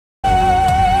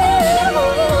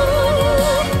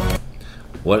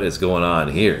What is going on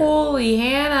here? Holy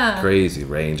Hannah. Crazy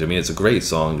range. I mean, it's a great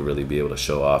song to really be able to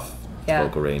show off the Yeah.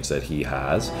 vocal range that he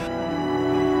has.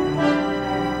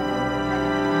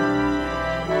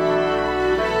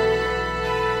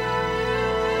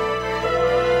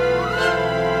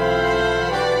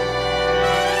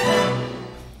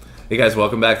 Hey guys,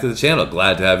 welcome back to the channel.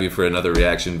 Glad to have you for another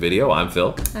reaction video. I'm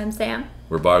Phil. I'm Sam.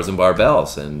 We're Bars and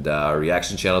Barbells, and our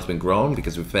reaction channel has been growing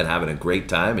because we've been having a great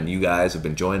time, and you guys have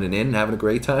been joining in and having a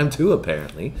great time too,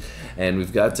 apparently. And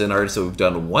we've got an artist that we've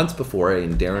done once before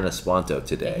in Darren Espanto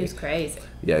today. He was crazy.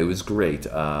 Yeah, it was great.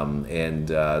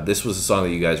 This was a song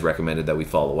that you guys recommended that we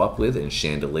follow up with in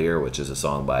Chandelier, which is a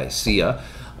song by SIA.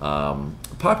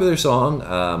 Popular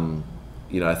song.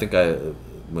 You know, I think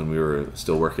when we were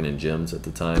still working in gyms at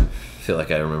the time, I feel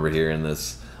like I remember hearing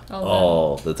this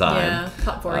all the time. Yeah,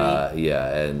 top 40.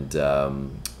 Yeah, and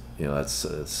you know,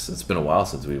 it's been a while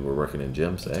since we were working in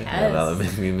gyms. Eh? Yes. Now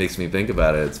that makes me think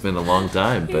about it. It's been a long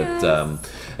time. Yes. But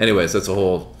anyways, that's a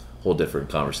whole different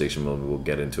conversation. We'll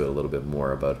get into it a little bit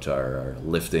more about our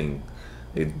lifting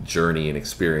journey and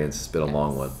experience. It's been a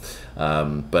long one.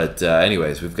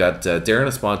 Anyways, we've got Darren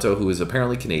Espanto, who is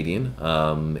apparently Canadian.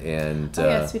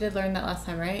 Yes, we did learn that last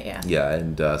time, right? Yeah. Yeah,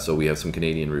 and so we have some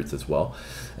Canadian roots as well.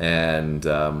 And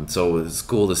so it's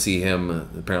cool to see him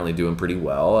apparently doing pretty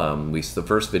well. The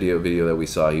first video that we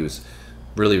saw, he was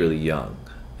really, really young.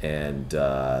 And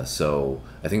so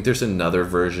I think there's another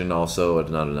version also,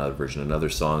 another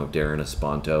song of Darren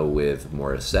Espanto with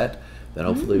Morissette that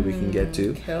hopefully we can get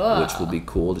to, cool. which will be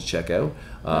cool to check out.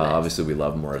 Obviously, we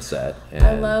love Morissette.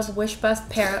 I love Wish Bus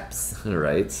Pair-Ups.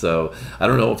 Right, so I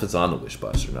don't know if it's on the Wish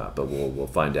Bus or not, but we'll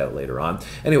find out later on.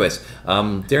 Anyways,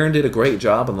 Darren did a great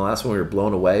job on the last one. We were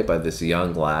blown away by this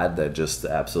young lad that just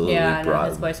absolutely brought,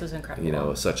 his voice was incredible. You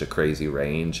know, such a crazy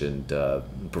range and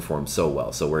performed so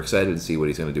well. So we're excited to see what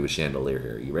he's going to do with Chandelier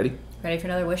here. You ready? Ready for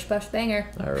another Wish Bus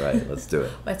banger? All right, let's do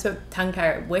it. What's a tongue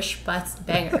tire? Wish Bus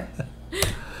banger.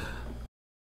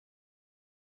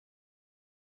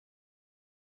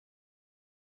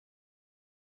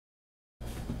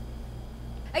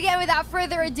 Again, without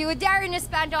further ado, Darren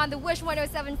Espanto on the Wish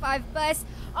 1075 bus.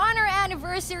 On our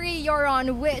anniversary, you're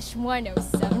on Wish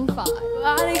 1075.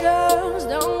 Body girls,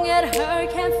 don't get hurt,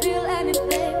 can't feel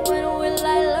anything. When will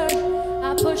I learn?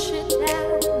 I push it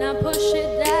down, I push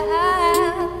it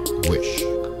down. Wish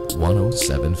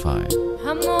 1075.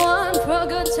 I'm the one for a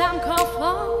good time call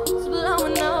phones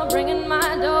blowing up, ringing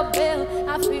my doorbell.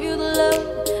 I feel the love,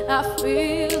 I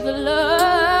feel the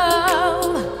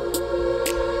love.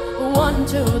 1,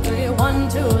 2, 3, 1,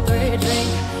 2, 3, drink.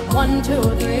 1, 2,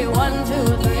 3, 1, 2,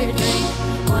 3, drink.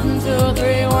 1, 2,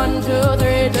 3, 1, 2,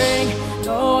 3, drink.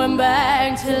 Going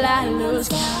back till I lose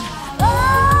count.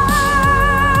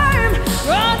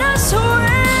 I'm gonna swing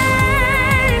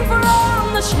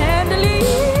from the chandelier,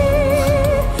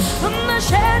 from the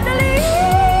chandelier.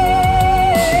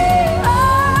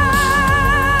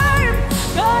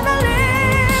 I'm gonna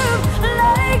live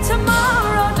like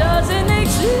tomorrow doesn't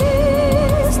exist.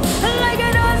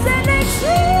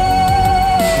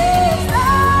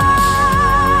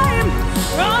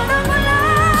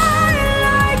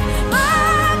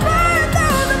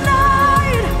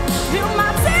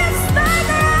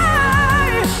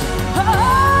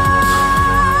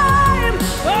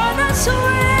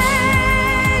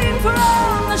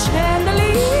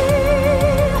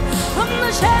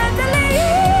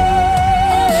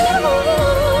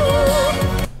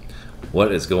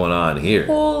 What is going on here?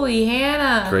 Holy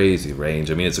Hannah. Crazy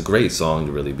range. I mean, it's a great song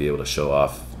to really be able to show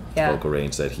off the vocal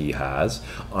range that he has.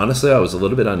 Honestly, I was a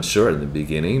little bit unsure in the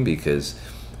beginning because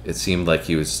it seemed like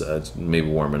he was maybe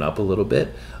warming up a little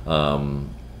bit.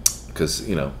 Because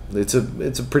you know, it's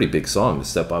a pretty big song to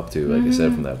step up to, like I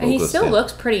said, from that vocal. And he still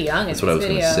looks pretty young. That's what I was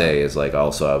going to say. Is like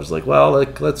also I was like, well,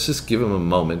 like let's just give him a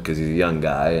moment because he's a young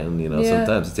guy, and you know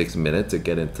sometimes it takes a minute to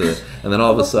get into it, and then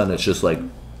all of a sudden it's just like.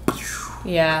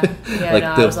 Yeah,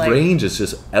 like the range is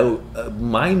just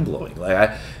mind blowing.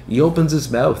 Like he opens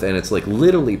his mouth and it's like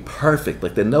literally perfect.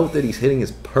 Like the note that he's hitting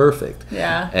is perfect.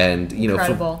 Yeah, and you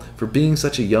incredible. know, for being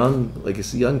such a young, like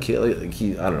a young kid, like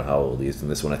I don't know how old he is in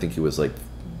this one. I think he was like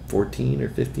 14 or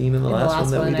 15 in the last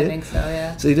one that we did. I think so,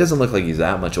 yeah. So he doesn't look like he's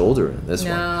that much older in this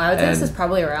one. No, I would say this is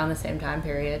probably around the same time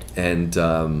period. And,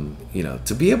 you know,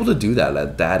 to be able to do that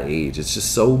at that age, it's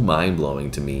just so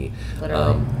mind-blowing to me.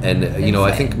 Literally. And, you know,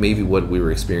 I think maybe what we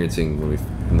were experiencing when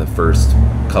in the first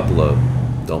couple of,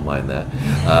 don't mind that,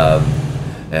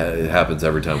 it happens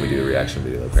every time we do a reaction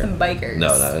video, apparently. Some bikers.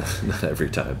 No, not every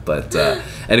time. But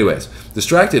anyways,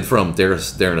 distracted from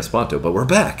Darren Espanto, but we're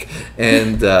back.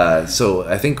 And so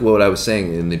I think what I was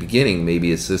saying in the beginning,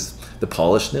 maybe it's this the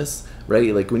polishedness,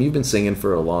 right? Like when you've been singing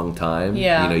for a long time,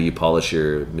 Yeah. you know, you polish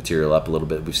your material up a little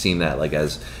bit. We've seen that, like,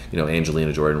 as you know,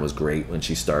 Angelina Jordan was great when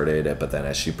she started, but then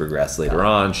as she progressed later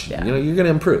on, she, Yeah. you know, you're going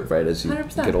to improve, right, as you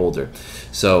 100%. get older.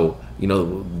 So, you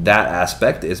know, that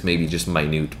aspect is maybe just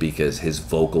minute because his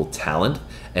vocal talent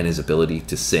and his ability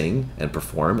to sing and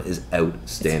perform is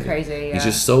outstanding. It's crazy, yeah. He's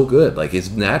just so good. Like his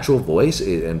natural voice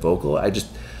and vocal,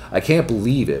 I can't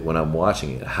believe it when I'm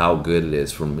watching it, how good it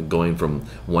is from going from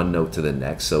one note to the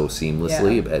next so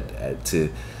seamlessly, to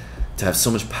have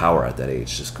so much power at that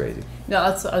age, just crazy. No,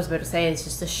 that's what I was about to say. It's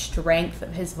just the strength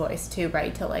of his voice too,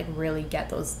 right? To like really get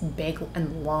those big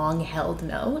and long held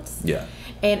notes. Yeah.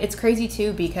 And it's crazy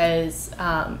too because,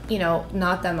 you know,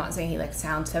 not that I'm not saying he like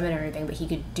sounds feminine or anything, but he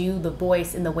could do the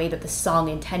voice in the way that the song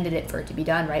intended it for it to be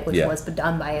done, right? Which Yeah. was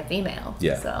done by a female.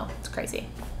 Yeah. So it's crazy.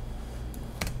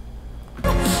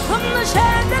 From the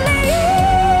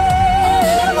chandelier,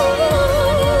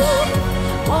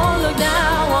 won't look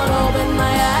down, won't open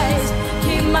my eyes.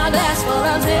 Keep my glass full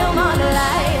until morning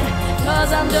light,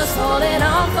 'cause I'm just holding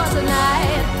on for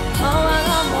tonight. Oh,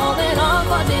 I'm holding on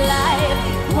for delight.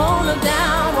 Won't look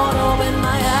down, won't open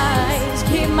my eyes.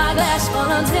 Keep my glass full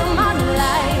until morning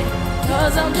light,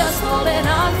 'cause I'm just holding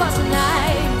on for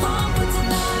tonight.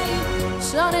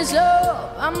 Sun is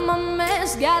up, I'm a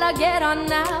mess, gotta get on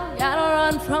now, gotta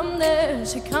run from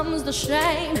this. Here comes the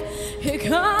shame, here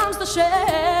comes the shame.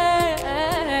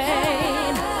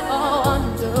 Oh,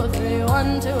 1, 2, 3,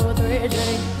 1, 2, 3,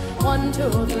 drink. 1,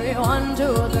 2, 3, 1,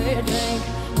 2, 3, drink.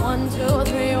 1, 2,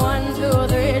 3, 1, 2,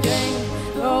 3, drink.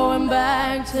 Going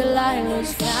back till I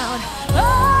lose count.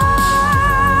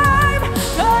 I'm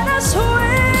gonna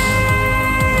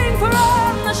swing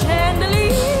from the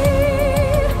chandelier,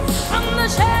 from the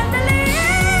chandelier.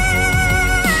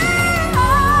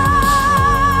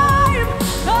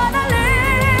 I'm gonna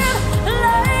live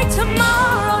like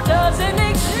tomorrow doesn't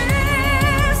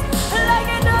exist, like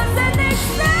it doesn't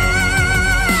exist.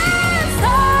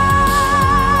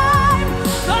 I'm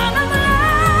gonna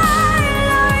fly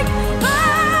like a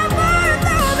bird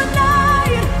through the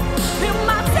night, till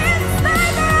my sins they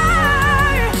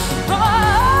dry.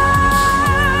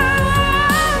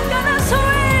 I'm gonna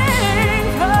swing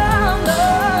from the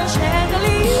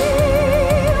chandelier,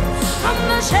 from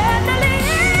the chandelier.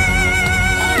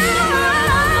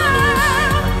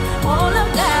 Won't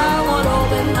look down, won't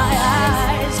open my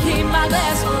eyes. Keep my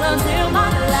glass full until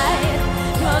morning light,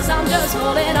 'cause I'm just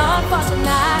holding on for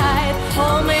tonight.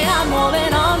 Hold me, I'm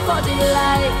holding on for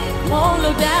delight. Won't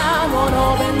look down, won't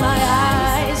open my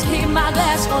eyes. Keep my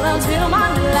glass full until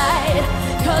morning light,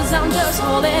 'cause I'm just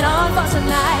holding on for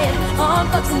tonight. On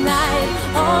for tonight,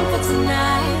 on for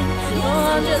tonight.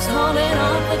 Oh, I'm just holding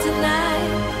on for tonight.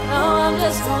 Oh, I'm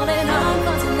just holding on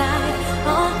for tonight.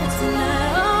 On for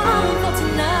tonight, on for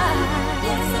tonight.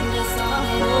 Yes, I'm just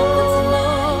holding on for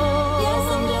tonight. Yes,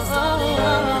 I'm just holding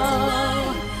on for tonight.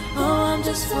 Oh, I'm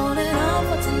just holding on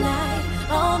for tonight.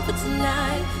 On for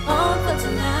tonight, on for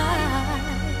tonight.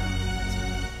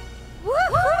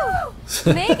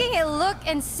 Woohoo! Making it look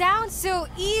and sound so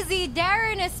easy.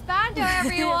 Darren Espanto,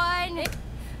 everyone.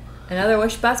 Another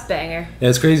Wish Bus banger. And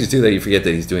it's crazy too that you forget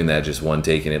that he's doing that just one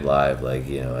taking it live. Like,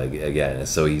 you know, again,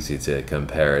 it's so easy to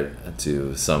compare it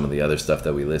to some of the other stuff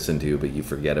that we listen to, but you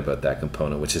forget about that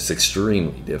component, which is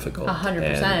extremely difficult. 100%.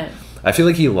 And I feel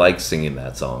like he likes singing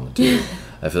that song too.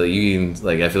 I feel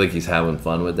like he's having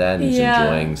fun with that and he's Yeah.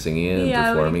 enjoying singing it and Yeah,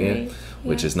 I would performing agree. it,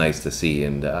 which is nice to see.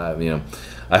 And you know,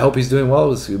 I hope he's doing well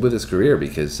with his career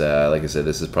because, like I said,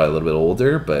 this is probably a little bit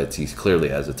older, but he clearly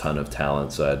has a ton of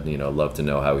talent. So I'd love to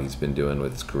know how he's been doing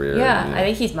with his career. Yeah, and, I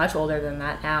think he's much older than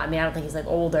that now. I mean, I don't think he's like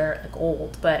older, like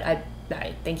old, but I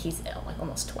think he's like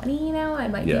almost 20 now. I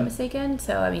might be Yeah. mistaken.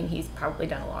 So I mean, he's probably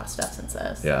done a lot of stuff since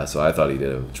this. Yeah, so I thought he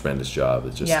did a tremendous job.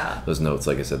 It's just those notes,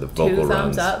 like I said, the vocal 2 runs.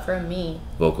 thumbs up from me.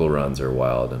 Vocal runs are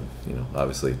wild, and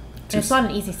obviously. And it's not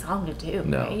an easy song to do,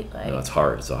 No, right? Like, no, it's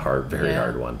hard. It's a very Yeah.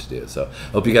 hard one to do. So,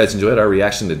 hope you guys enjoyed our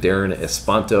reaction to Darren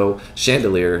Espanto,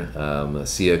 Chandelier,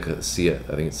 SIA.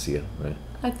 I think it's SIA, right?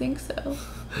 I think so.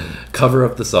 Cover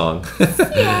of the song.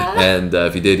 And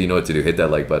if you did, you know what to do. Hit that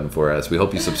like button for us. We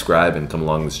hope you subscribe and come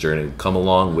along this journey. Come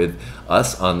along with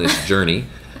us on this journey.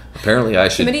 Apparently, I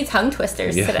should. Too many tongue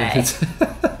twisters today.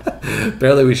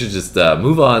 Apparently, we should just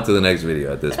move on to the next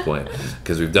video at this point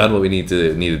because we've done what we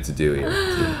needed to do here.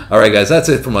 All right, guys, that's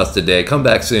it from us today. Come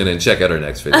back soon and check out our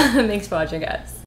next video. Thanks for watching, guys.